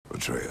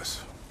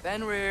Atreus.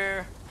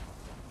 Fenrir.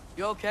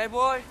 You okay,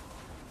 boy?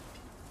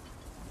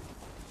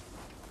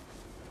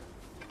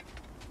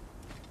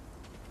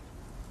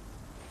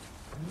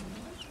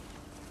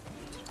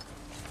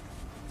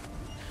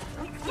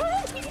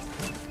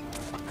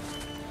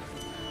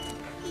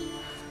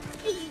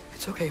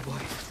 It's okay, boy.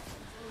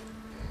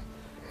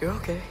 You're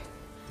okay.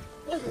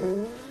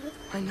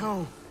 I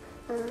know.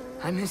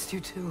 I missed you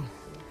too.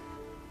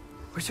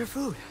 Where's your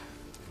food?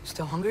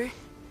 Still hungry?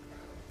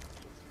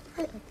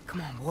 Come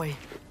on, boy.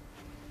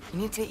 You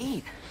need to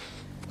eat.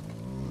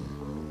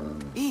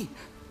 Eat.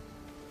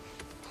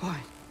 Why?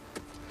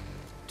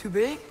 Too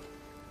big?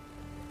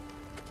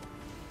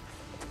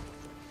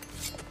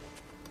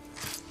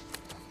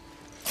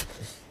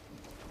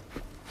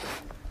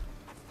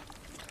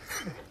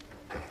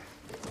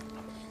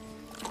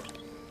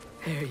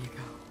 There you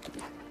go.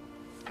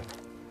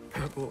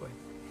 Good boy.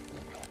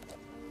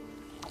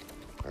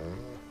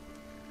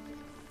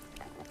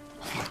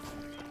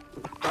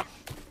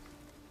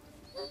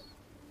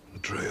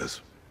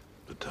 Atreus,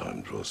 the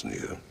time draws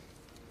near.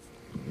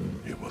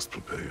 You must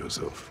prepare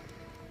yourself.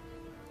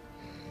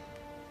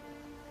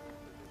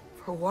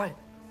 For what?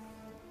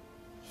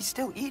 He's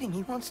still eating.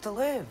 He wants to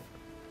live.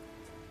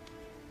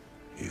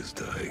 He is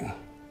dying.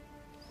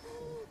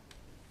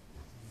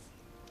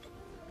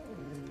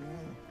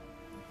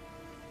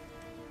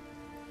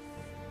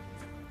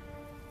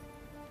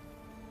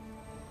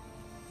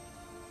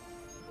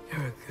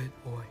 You're a good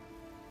boy.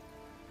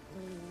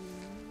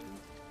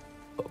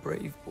 A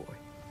brave boy.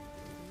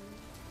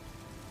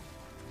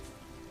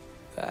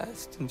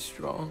 Fast and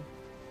strong.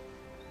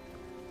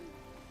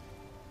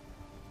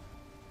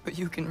 But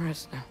you can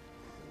rest now.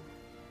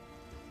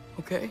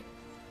 Okay?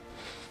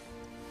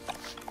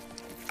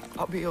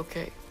 I'll be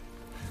okay.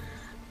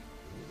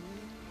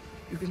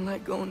 You can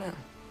let go now.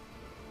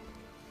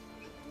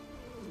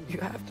 You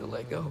have to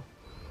let go.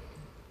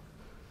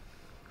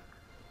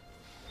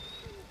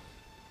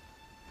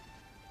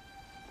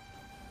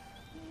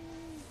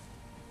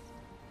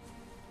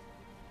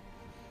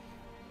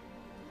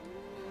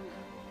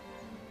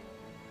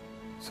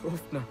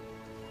 Sofna.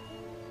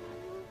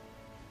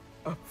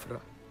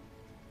 Afra.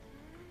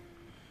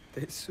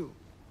 Tesu.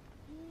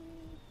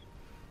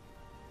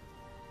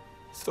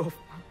 Sofna.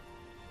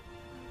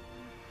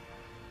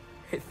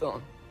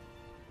 Hethon.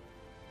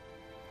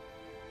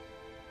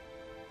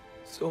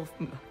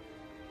 Sofna.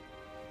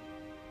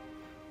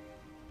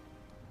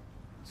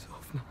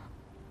 Sofna.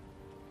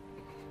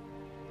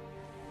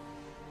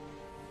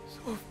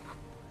 Sofna.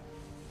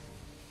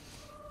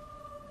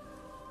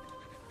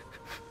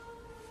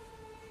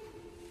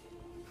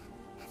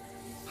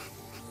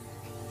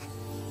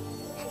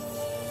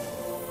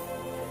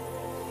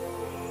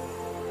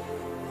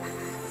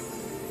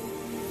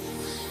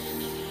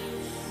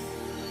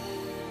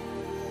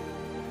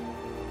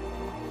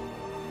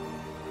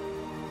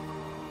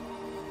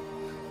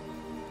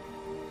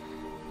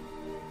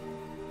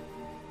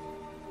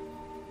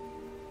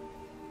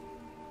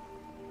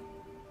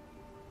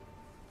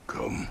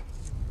 Come.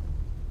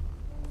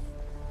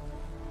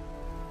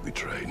 We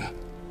train.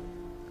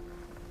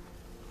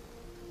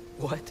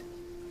 What?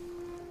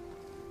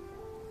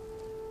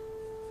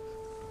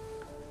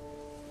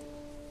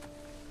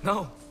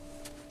 No.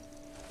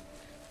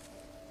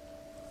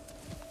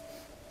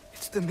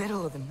 It's the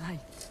middle of the night.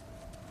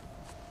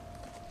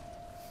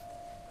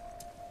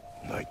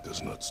 Night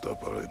does not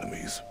stop our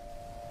enemies.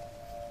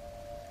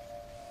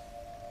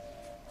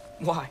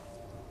 Why?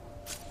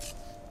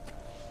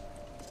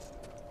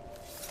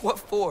 What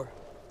for?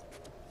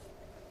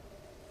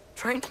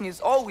 Training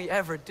is all we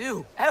ever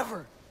do,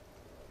 ever.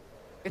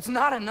 It's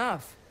not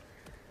enough.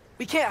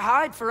 We can't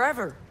hide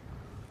forever.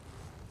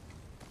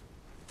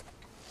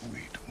 We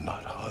do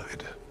not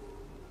hide.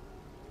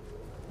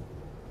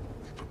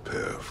 We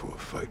prepare for a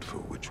fight for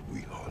which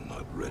we are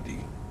not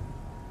ready.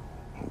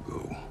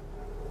 Go.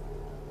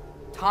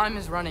 Time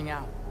is running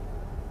out.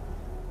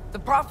 The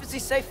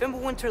prophecies say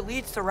Fimbulwinter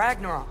leads to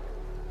Ragnarok.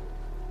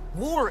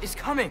 War is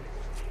coming.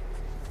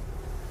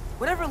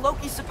 Whatever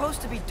Loki's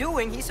supposed to be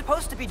doing, he's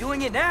supposed to be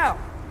doing it now.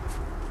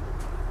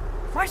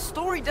 My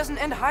story doesn't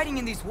end hiding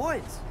in these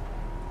woods.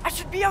 I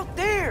should be out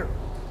there,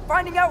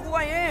 finding out who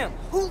I am,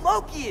 who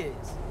Loki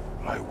is.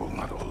 I will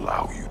not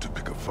allow you to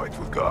pick a fight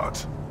with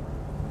gods.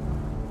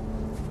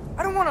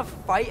 I don't want to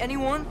fight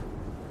anyone.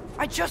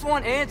 I just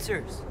want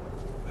answers.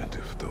 And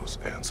if those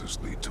answers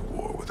lead to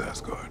war with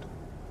Asgard?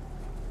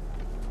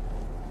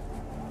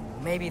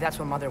 Maybe that's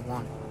what Mother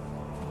wanted.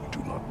 We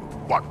do not know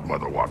what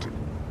Mother wanted.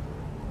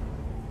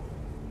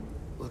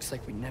 Looks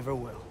like we never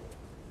will.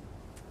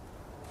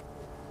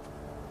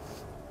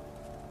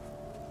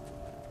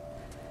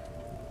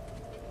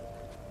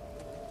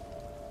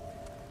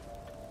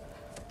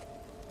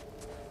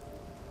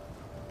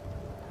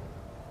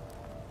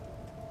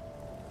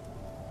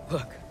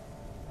 Look.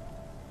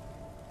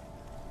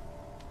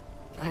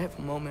 I have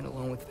a moment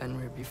alone with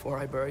Fenrir before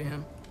I bury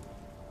him.